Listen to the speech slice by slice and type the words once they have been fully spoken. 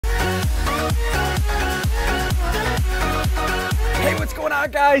Hey, what's going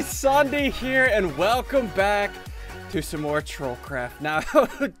on, guys? SSundee here, and welcome back to some more Trollcraft. Now,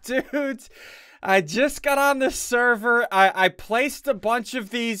 dudes, I just got on the server. I placed a bunch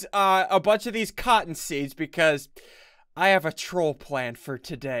of these cotton seeds because I have a troll plan for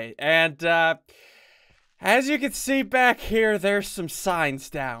today. And as you can see back here, there's some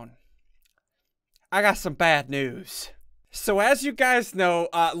signs down. I got some bad news. So as you guys know,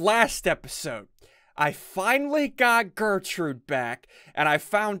 last episode, I finally got Gertrude back, and I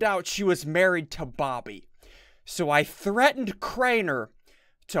found out she was married to Bobby. So I threatened Crainer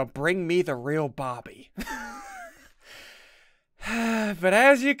to bring me the real Bobby. But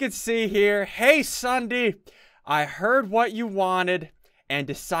as you can see here, hey SSundee, I heard what you wanted and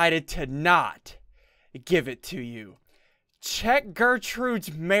decided to not give it to you. Check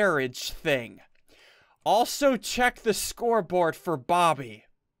Gertrude's marriage thing. Also check the scoreboard for Bobby.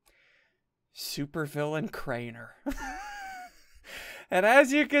 Supervillain Crainer. And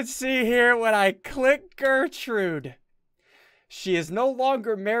as you can see here, when I click Gertrude, she is no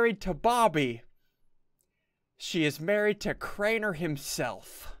longer married to Bobby. She is married to Crainer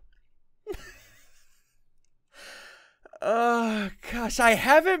himself. Gosh, I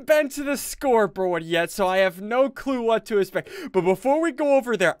haven't been to the scoreboard yet, so I have no clue what to expect. But before we go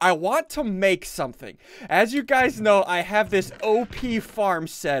over there, I want to make something. As you guys know, I have this OP farm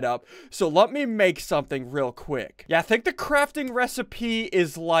set up, so let me make something real quick. Yeah, I think the crafting recipe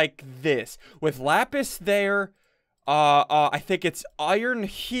is like this. With lapis there, I think it's iron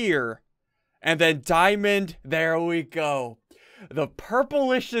here, and then diamond, there we go. The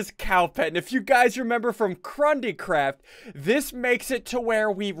purplicious cow pet. And if you guys remember from Crundycraft, this makes it to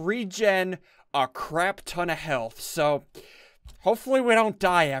where we regen a crap ton of health. So hopefully we don't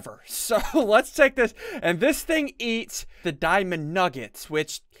die ever. So let's take this. And this thing eats the diamond nuggets,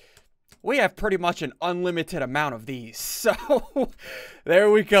 which we have pretty much an unlimited amount of these. So there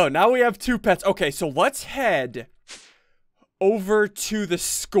we go. Now we have 2 pets. Okay, so let's head over to the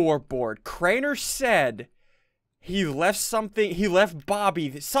scoreboard. Crainer said he left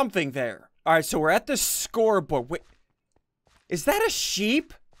Bobby something there. Alright, so we're at the scoreboard. Wait, is that a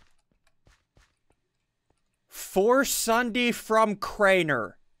sheep? For SSundee from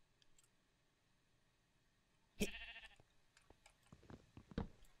Crainer.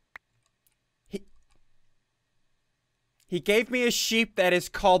 He gave me a sheep that is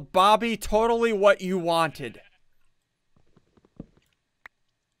called Bobby, totally what you wanted.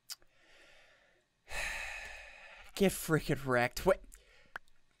 Get freaking wrecked. Wait.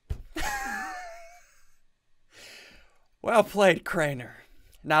 Well played, Crainer.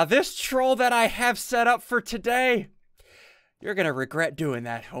 Now this troll that I have set up for today, you're gonna regret doing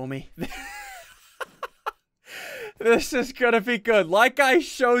that, homie. This is gonna be good. Like I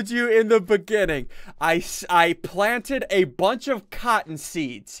showed you in the beginning, I planted a bunch of cotton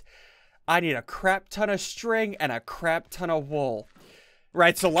seeds. I need a crap ton of string and a crap ton of wool.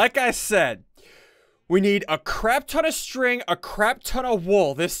 Right, so like I said, we need a crap ton of string, a crap ton of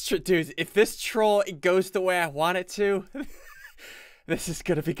wool. Dude, if this troll goes the way I want it to, this is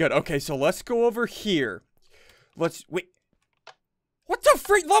gonna be good. Okay, so let's go over here. Wait. What the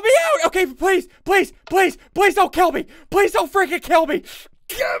freak? Let me out! Okay, please, please, please, please don't kill me! Please don't freaking kill me!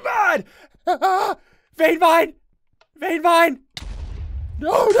 Come on! Vein mine! Vein mine!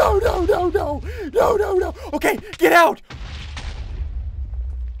 No, no, no, no, no! No, no, no! Okay, get out!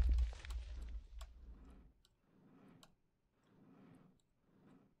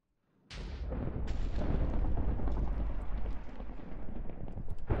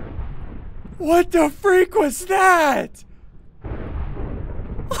 What the freak was that?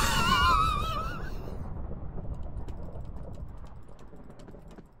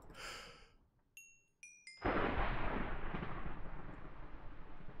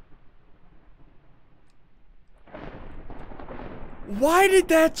 Why did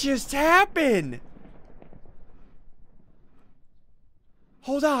that just happen?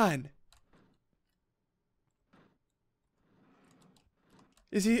 Hold on.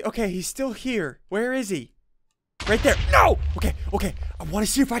 Is he? Okay, he's still here. Where is he? Right there. No! Okay, okay. I want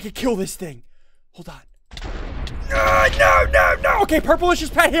to see if I can kill this thing. Hold on. No, no, no, no! Okay,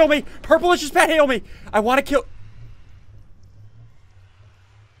 Purplicious Pet, heal me! Purplicious Pet, heal me! I want to kill...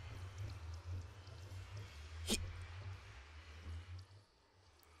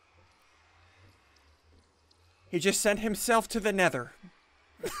 He just sent himself to the nether.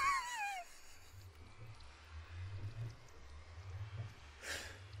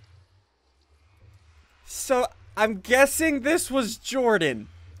 So, I'm guessing this was Jordan,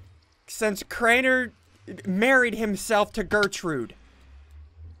 since Crainer married himself to Gertrude.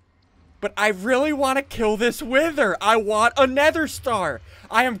 But I really want to kill this wither. I want a nether star.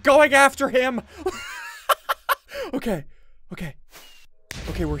 I am going after him. Okay. Okay.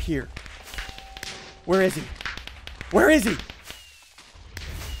 Okay, we're here. Where is he? Where is he?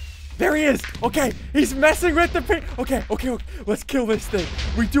 There he is. Okay, he's messing with the pig. Okay. Let's kill this thing.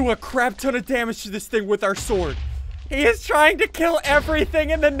 We do a crap ton of damage to this thing with our sword. He is trying to kill everything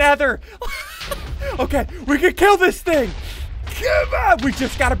in the nether. Okay, we can kill this thing. Come on. We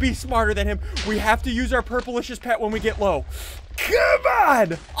just gotta be smarter than him. We have to use our purplicious pet when we get low. Come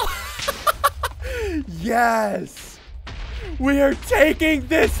on. Yes. We are taking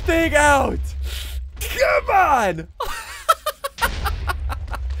this thing out. Come on.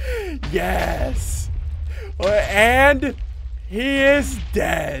 Yes. And he is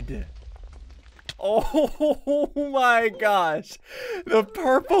dead. Oh my gosh. The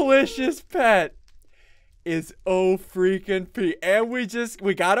purplicious pet is freaking and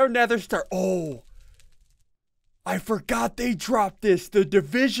we got our nether star. Oh, I forgot they dropped this, the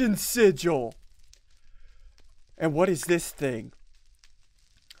division sigil. And what is this thing?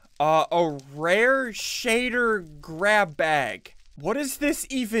 A rare shader grab bag. What does this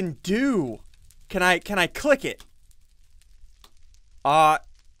even do? Can I click it? I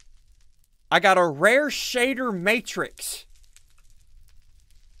got a rare shader matrix.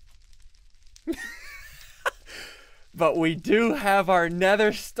 But we do have our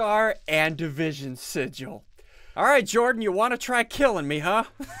nether star and division sigil. Alright, Jordan, you want to try killing me, huh?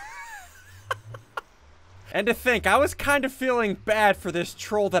 And to think, I was kind of feeling bad for this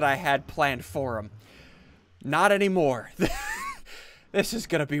troll that I had planned for him. Not anymore. This is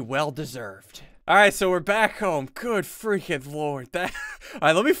gonna be well deserved. Alright, so we're back home. Good freaking lord.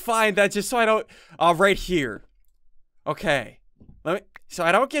 Alright, let me find that just so I don't... right here. Okay. So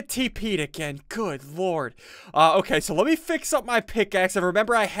I don't get TP'd again. Good lord. Okay, so let me fix up my pickaxe. And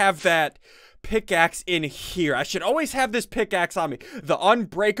remember, I have that pickaxe in here. I should always have this pickaxe on me. The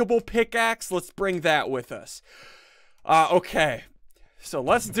unbreakable pickaxe. Let's bring that with us. Okay. So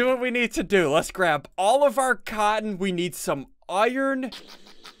let's do what we need to do. Let's grab all of our cotton. We need some iron.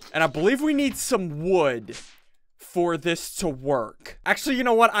 And I believe we need some wood for this to work. Actually, you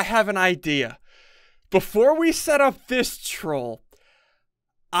know what? I have an idea. Before we set up this troll,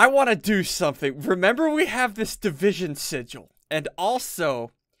 I want to do something. Remember, we have this division sigil. And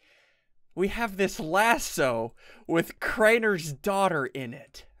also, we have this lasso with Crainer's daughter in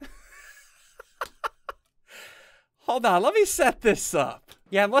it. Hold on, let me set this up.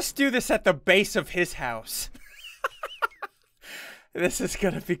 Yeah, let's do this at the base of his house. This is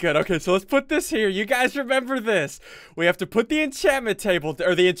gonna be good. Okay, so let's put this here. You guys remember this. We have to put the enchantment table,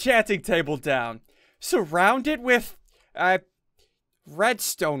 or the enchanting table down. Surround it with,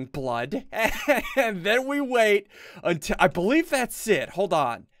 redstone blood. And then we wait until, I believe that's it. Hold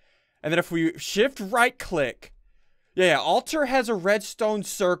on. And then if we shift right click. Yeah, altar has a redstone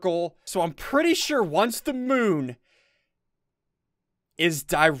circle. So I'm pretty sure once the moon is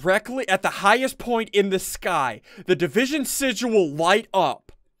directly at the highest point in the sky, the division sigil will light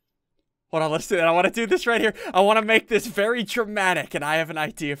up. Hold on, let's do that. I want to do this right here. I want to make this very dramatic, and I have an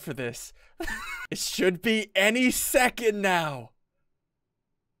idea for this. It should be any second now.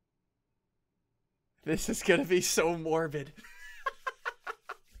 This is gonna be so morbid.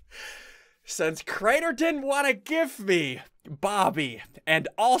 Since Crainer didn't want to give me Bobby, and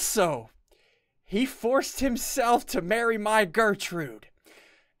also he forced himself to marry my Gertrude,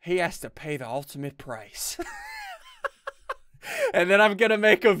 he has to pay the ultimate price. And then I'm gonna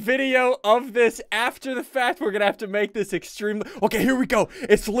make a video of this after the fact. We're gonna have to make this extremely... Okay, here we go.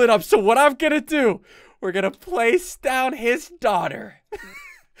 It's lit up. So what I'm gonna do, we're gonna place down his daughter.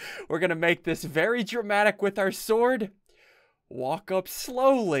 We're gonna make this very dramatic with our sword. Walk up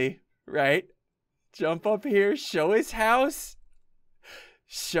slowly. Right? Jump up here, show his house,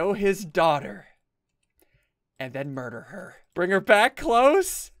 show his daughter, and then murder her. Bring her back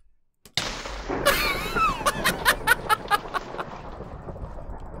close.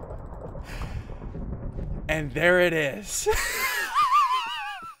 And there it is.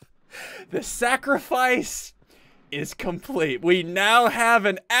 The sacrifice is complete. We now have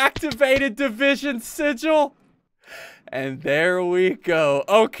an activated division sigil. And there we go.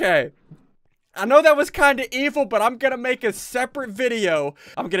 Okay. I know that was kind of evil, but I'm going to make a separate video.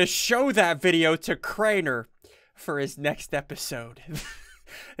 I'm going to show that video to Crainer for his next episode.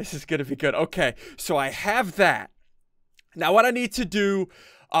 This is going to be good. Okay, so I have that. Now what I need to do,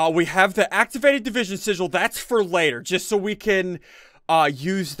 we have the activated division sigil. That's for later, just so we can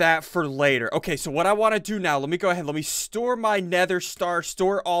use that for later. Okay, so what I want to do now, let me go ahead. Let me store my nether star,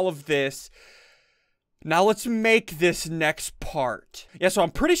 store all of this. Now let's make this next part. Yeah, so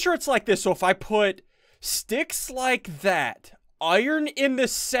I'm pretty sure it's like this. So if I put sticks like that, iron in the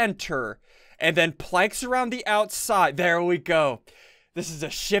center, and then planks around the outside. There we go. This is a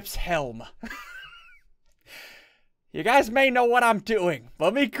ship's helm. You guys may know what I'm doing.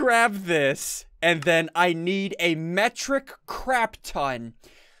 Let me grab this. And then I need a metric crap ton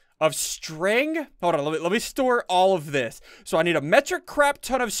of string. Hold on, let me store all of this. So I need a metric crap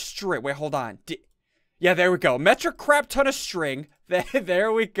ton of string. Wait, hold on. Yeah, there we go. Metric crap ton of string.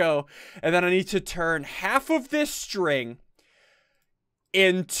 There we go. And then I need to turn half of this string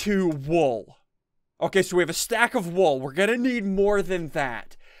into wool. Okay, so we have a stack of wool. We're gonna need more than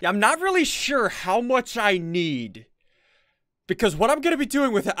that. Yeah, I'm not really sure how much I need. Because what I'm going to be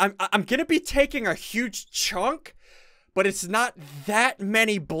doing with it, I'm going to be taking a huge chunk, but it's not that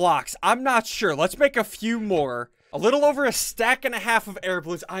many blocks. I'm not sure. Let's make a few more. A little over a stack and a half of air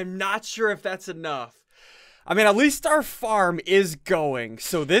balloons. I'm not sure if that's enough. I mean, at least our farm is going.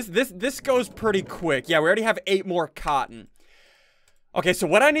 So this goes pretty quick. Yeah, we already have 8 more cotton. Okay, so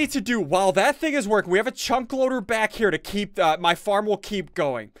what I need to do while that thing is working, we have a chunk loader back here to keep, my farm will keep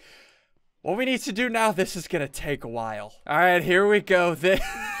going. What we need to do now, this is gonna take a while. Alright, here we go. This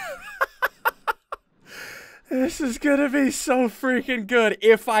is gonna be so freaking good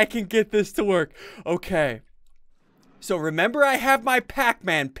if I can get this to work. Okay. So remember I have my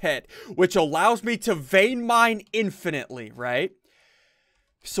Pac-Man pet, which allows me to vein mine infinitely, right?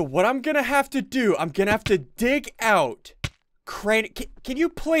 So what I'm gonna have to do, I'm gonna have to dig out. Crane, can you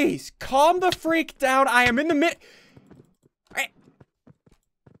please calm the freak down? I am in the mid.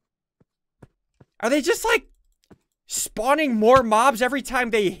 Are they just, like, spawning more mobs every time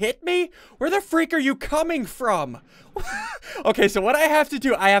they hit me? Where the freak are you coming from? Okay, so what I have to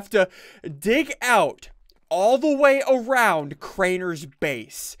do, I have to dig out all the way around Crainer's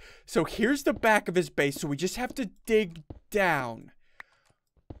base. So here's the back of his base, so we just have to dig down.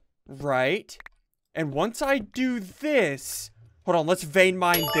 Right? And once I do this... Hold on, let's vein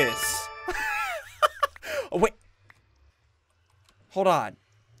mine this. Oh, wait. Hold on.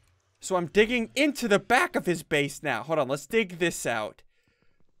 So I'm digging into the back of his base now. Hold on, let's dig this out.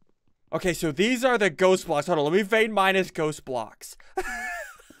 Okay, so these are the ghost blocks. Hold on, let me vein mine as ghost blocks.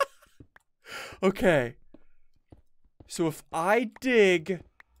 Okay. So if I dig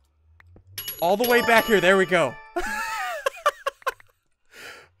all the way back here, there we go.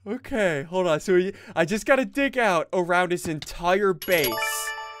 Okay, hold on. So I just gotta dig out around his entire base.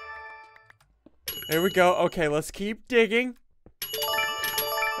 There we go. Okay, let's keep digging.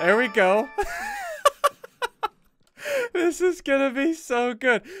 There we go. This is gonna be so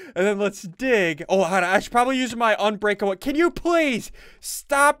good. And then let's dig. Oh, I should probably use my unbreakable. Can you please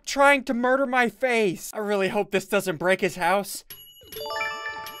stop trying to murder my face? I really hope this doesn't break his house.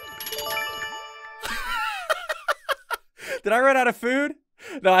 Did I run out of food?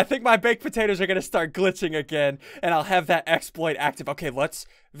 No, I think my baked potatoes are gonna start glitching again, and I'll have that exploit active. Okay, let's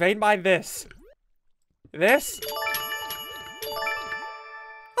vein mine this. This?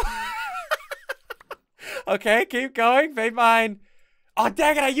 Okay, keep going. Vein mine. Oh,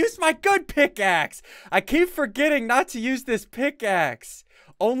 dang it, I used my good pickaxe. I keep forgetting not to use this pickaxe.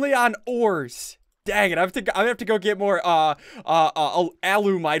 Only on ores. Dang it, I have to go get more,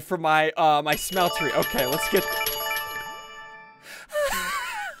 alumite from my, my smeltery. Okay, let's get...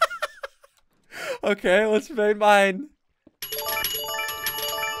 Okay, let's vein mine.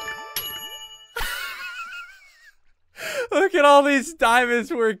 Look at all these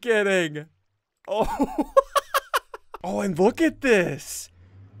diamonds we're getting. Oh. Oh, and look at this.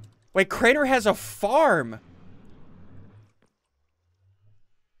 Wait, Crainer has a farm.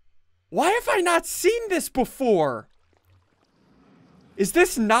 Why have I not seen this before? Is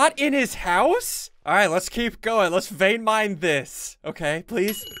this not in his house? All right, let's keep going. Let's vein mine this. Okay,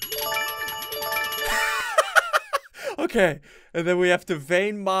 please. Okay, and then we have to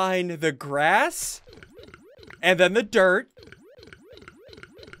vein mine the grass. And then the dirt.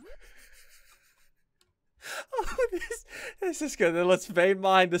 Oh, this is good. Then let's vein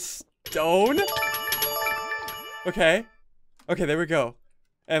mine the stone. Okay. Okay, there we go.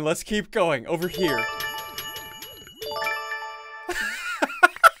 And let's keep going over here.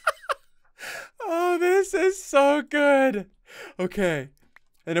 Oh, this is so good. Okay.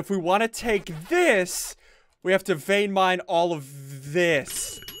 And if we want to take this, we have to vein mine all of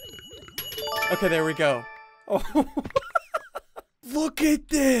this. Okay, there we go. Oh. Look at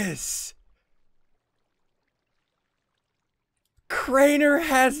this. Crainer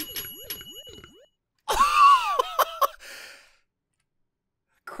has...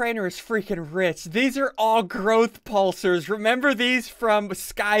 Crainer is freaking rich. These are all growth pulsers. Remember these from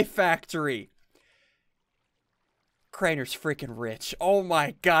Sky Factory. Crainer's freaking rich. Oh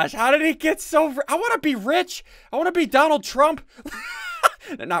my gosh, how did he get so rich? I want to be rich. I want to be Donald Trump.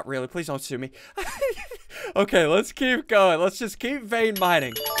 Not really, please don't sue me. Okay, let's keep going. Let's just keep vein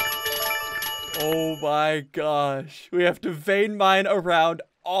mining. Oh my gosh. We have to vein mine around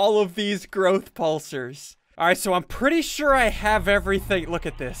all of these growth pulsars. All right, so I'm pretty sure I have everything. Look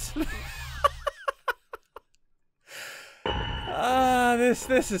at this.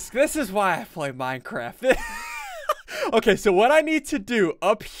 This is why I play Minecraft. Okay, so what I need to do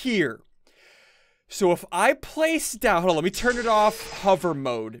up here. So if I place down, hold on, let me turn it off hover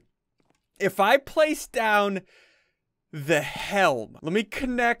mode. If I place down the helm, let me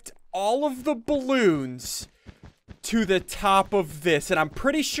connect all of the balloons to the top of this. And I'm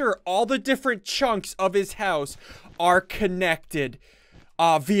pretty sure all the different chunks of his house are connected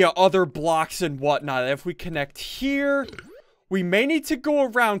via other blocks and whatnot. If we connect here, we may need to go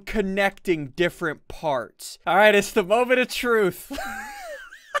around connecting different parts. All right, it's the moment of truth.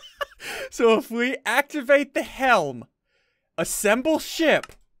 So if we activate the helm, assemble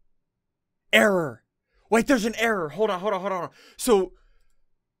ship, error. Wait, there's an error. Hold on. So,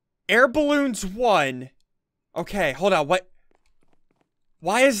 air balloons 1. Okay, hold on. What?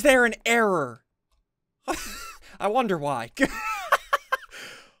 Why is there an error? I wonder why.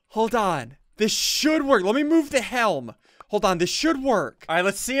 Hold on. This should work. Let me move the helm. Hold on, this should work. All right,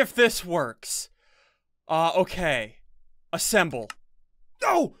 let's see if this works. Okay. Assemble.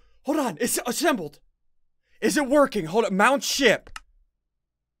 Oh! Hold on, it's assembled. Is it working? Hold on, mount ship.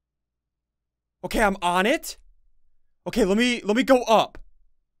 Okay, I'm on it. Okay, let me go up.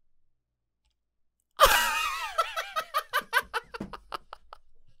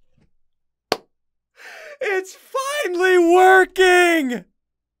 It's finally working.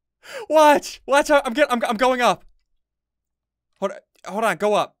 Watch, I'm going up. Hold on,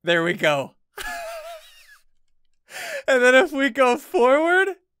 go up. There we go. And then if we go forward.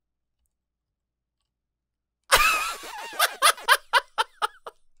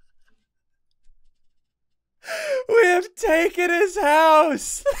 We have taken his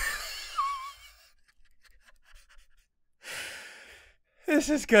house. This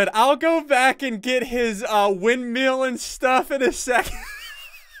is good. I'll go back and get his windmill and stuff in a second.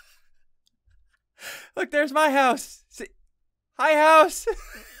 Look, there's my house. See? Hi, house.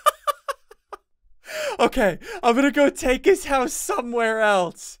 Okay, I'm gonna go take his house somewhere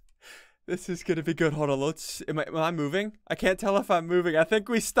else. This is gonna be good. Hold on, am I moving? I can't tell if I'm moving. I think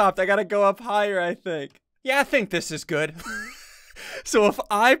we stopped. I gotta go up higher, I think. Yeah, I think this is good. So if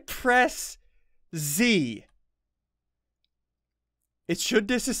I press Z, it should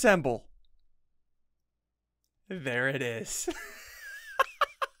disassemble. There it is.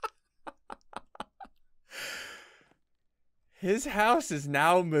 His house is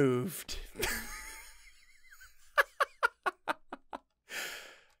now moved.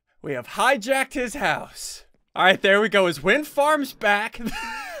 We have hijacked his house. All right, there we go. His wind farm's back.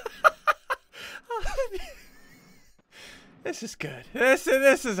 This is good. This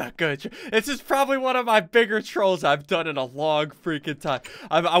is a good. This is probably one of my bigger trolls I've done in a long freaking time.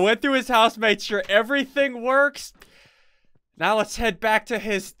 I went through his house, made sure everything works. Now let's head back to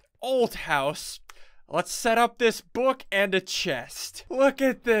his old house. Let's set up this book and a chest. Look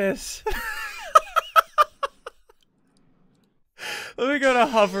at this. Let me go to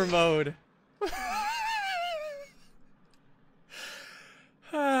hover mode.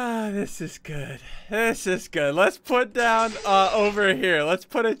 This is good. This is good. Let's put down over here. Let's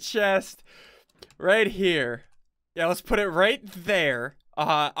put a chest right here. Yeah, let's put it right there.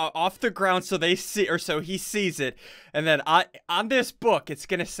 Off the ground so they see, or so he sees it. And then on this book, it's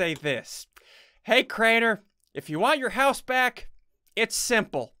gonna say this. Hey, Crainer, if you want your house back, it's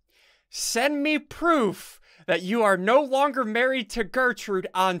simple. Send me proof that you are no longer married to Gertrude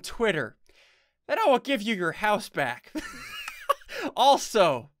on Twitter. Then I will give you your house back.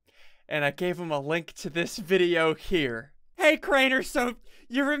 Also, and I gave him a link to this video here. Hey, Crainer, so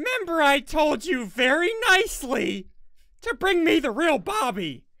you remember I told you very nicely to bring me the real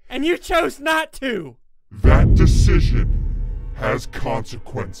Bobby, and you chose not to. That decision has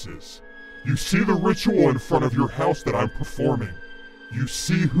consequences. You see the ritual in front of your house that I'm performing. You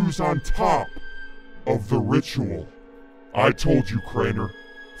see who's on top of the ritual. I told you, Crainer,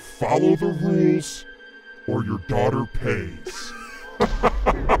 follow the rules or your daughter pays.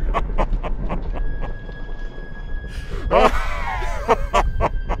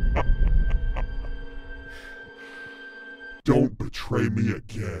 Don't betray me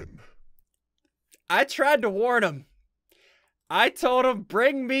again. I tried to warn him. I told him,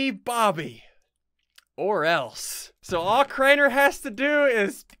 bring me Bobby. or else. So all Crainer has to do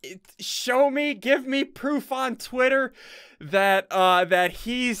is give me proof on Twitter that that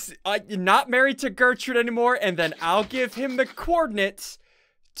he's not married to Gertrude anymore, and then I'll give him the coordinates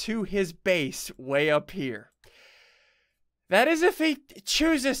to his base way up here. That is if he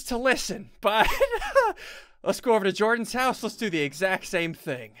chooses to listen, but let's go over to Jordan's house. Let's do the exact same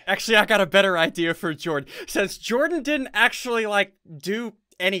thing. Actually, I got a better idea for Jordan. Since Jordan didn't actually, like, do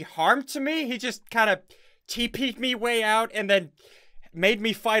any harm to me, he just kind of TP'd me way out and then made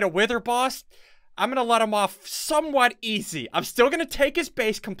me fight a wither boss. I'm gonna let him off somewhat easy. I'm still gonna take his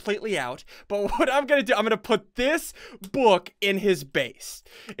base completely out, but what I'm gonna do, I'm gonna put this book in his base.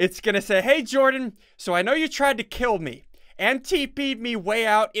 It's gonna say, hey, Jordan, so I know you tried to kill me and TP'd me way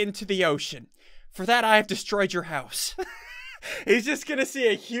out into the ocean. For that, I have destroyed your house. He's just gonna see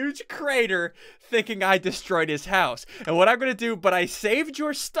a huge crater thinking I destroyed his house. And what I'm gonna do, but I saved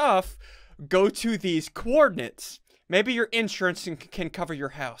your stuff, go to these coordinates. Maybe your insurance can cover your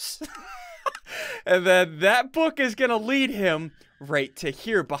house. And then that book is gonna lead him right to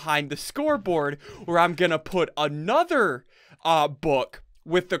here behind the scoreboard, where I'm gonna put another book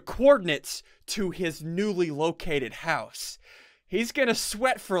with the coordinates to his newly located house. He's gonna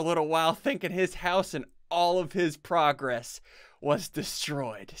sweat for a little while thinking his house and all of his progress was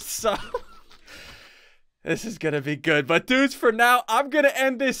destroyed. So this is gonna be good. But dudes, for now, I'm gonna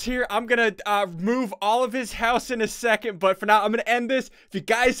end this here. I'm gonna move all of his house in a second, but for now, I'm gonna end this. If you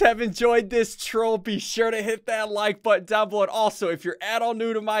guys have enjoyed this troll, be sure to hit that like button down below. And also, if you're at all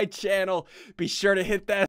new to my channel, be sure to hit that